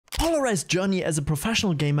Pxlarized's journey as a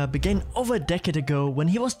professional gamer began over a decade ago when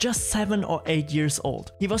he was just 7 or 8 years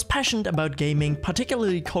old. He was passionate about gaming,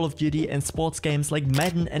 particularly Call of Duty and sports games like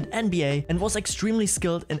Madden and NBA, and was extremely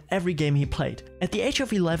skilled in every game he played. At the age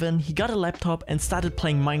of 11, he got a laptop and started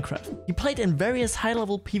playing Minecraft. He played in various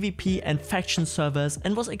high-level PvP and faction servers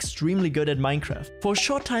and was extremely good at Minecraft. For a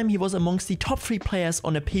short time, he was amongst the top 3 players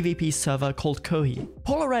on a PvP server called Kohi.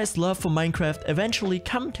 Pxlarized's love for Minecraft eventually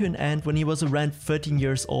came to an end when he was around 13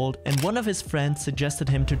 years old and one of his friends suggested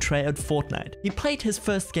him to try out Fortnite. He played his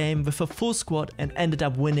first game with a full squad and ended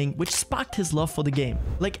up winning, which sparked his love for the game.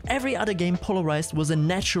 Like every other game, Pxlarized was a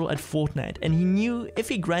natural at Fortnite, and he knew if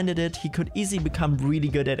he grinded it, he could easily become really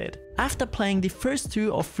good at it. After playing the first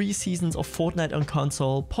 2 or 3 seasons of Fortnite on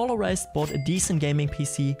console, Pxlarized bought a decent gaming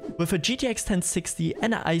PC with a GTX 1060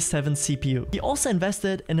 and an i7 CPU. He also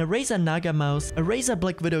invested in a Razer Naga mouse, a Razer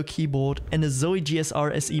Black Widow keyboard, and a Zoe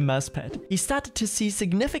GSR SE mousepad. He started to see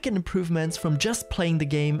significant improvements from just playing the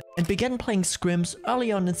game and began playing scrims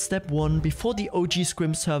early on in step 1 before the OG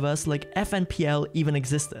scrim servers like FNPL even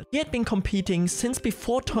existed. He had been competing since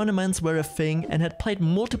before tournaments were a thing and had played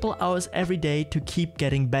multiple hours every day to keep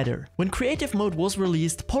getting better. When creative mode was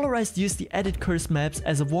released, Pxlarized used the edit curse maps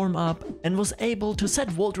as a warm-up and was able to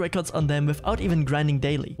set world records on them without even grinding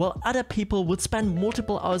daily. While other people would spend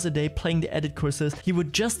multiple hours a day playing the edit curses, he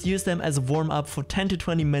would just use them as a warm-up for 10 to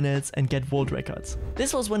 20 minutes and get world records.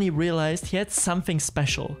 This was when he realized he had something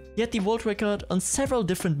special. He had the world record on several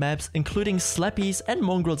different maps, including Slappy's and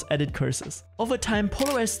Mongrel's edit curses. Over time,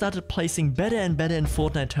 Pxlarized started placing better and better in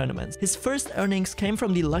Fortnite tournaments. His first earnings came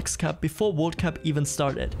from the Lux Cup before World Cup even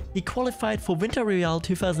started. He qualified for Winter Royale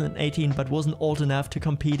 2018 but wasn't old enough to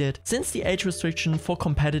compete it, since the age restriction for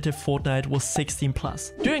competitive Fortnite was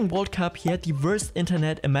 16+. During World Cup, he had the worst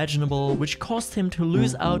internet imaginable, which caused him to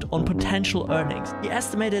lose out on potential earnings. He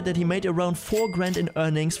estimated that he made around 4 grand in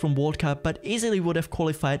earnings from World Cup, but easily would have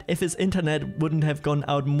qualified if his internet wouldn't have gone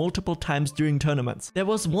out multiple times during tournaments. There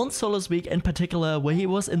was one Solos week in particular where he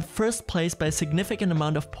was in first place by a significant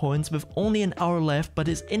amount of points with only an hour left, but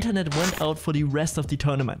his internet went out for the rest of the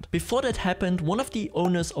tournament. Before that happened, one of the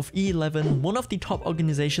owners of E11, one of the top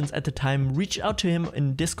organizations at the time, reached out to him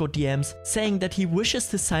in Discord DMs saying that he wishes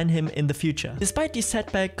to sign him in the future. Despite the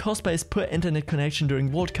setback caused by his poor internet connection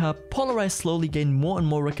during World Cup, Pxlarized slowly gained more and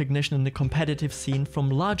more recognition in the competitive scene from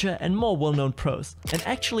larger and more well-known pros. And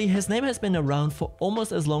actually, his name has been around for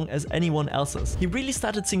almost as long as anyone else's. He really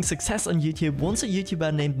started seeing success on YouTube once a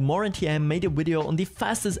YouTuber named MoranTM made a video on the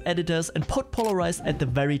fastest editors and put Pxlarized at the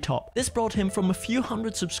very top. This brought him from a few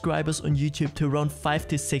hundred subscribers on YouTube to around 5,000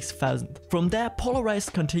 to 6,000. From there,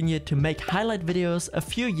 Pxlarized continued to make highlight videos a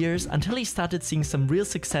few years until he started seeing some real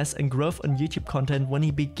success and growth on YouTube content when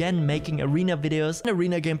he began making arena videos and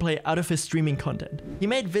arena gameplay out of his streaming content. He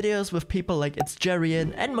made videos with people like It's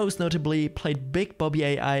Jarian and most notably played Big Bobby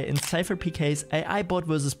AI in CypherPK's AI Bot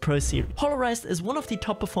vs Pro series. Pxlarized is one of the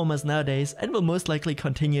top performers nowadays and will most likely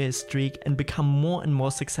continue his streak and become more and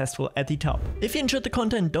more successful at the top. If you enjoyed the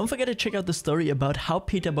content, don't forget to check out the story about how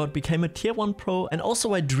Peterbot became a tier 1 pro and also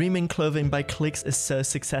why Dreaming Clothing by Clicks is so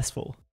successful.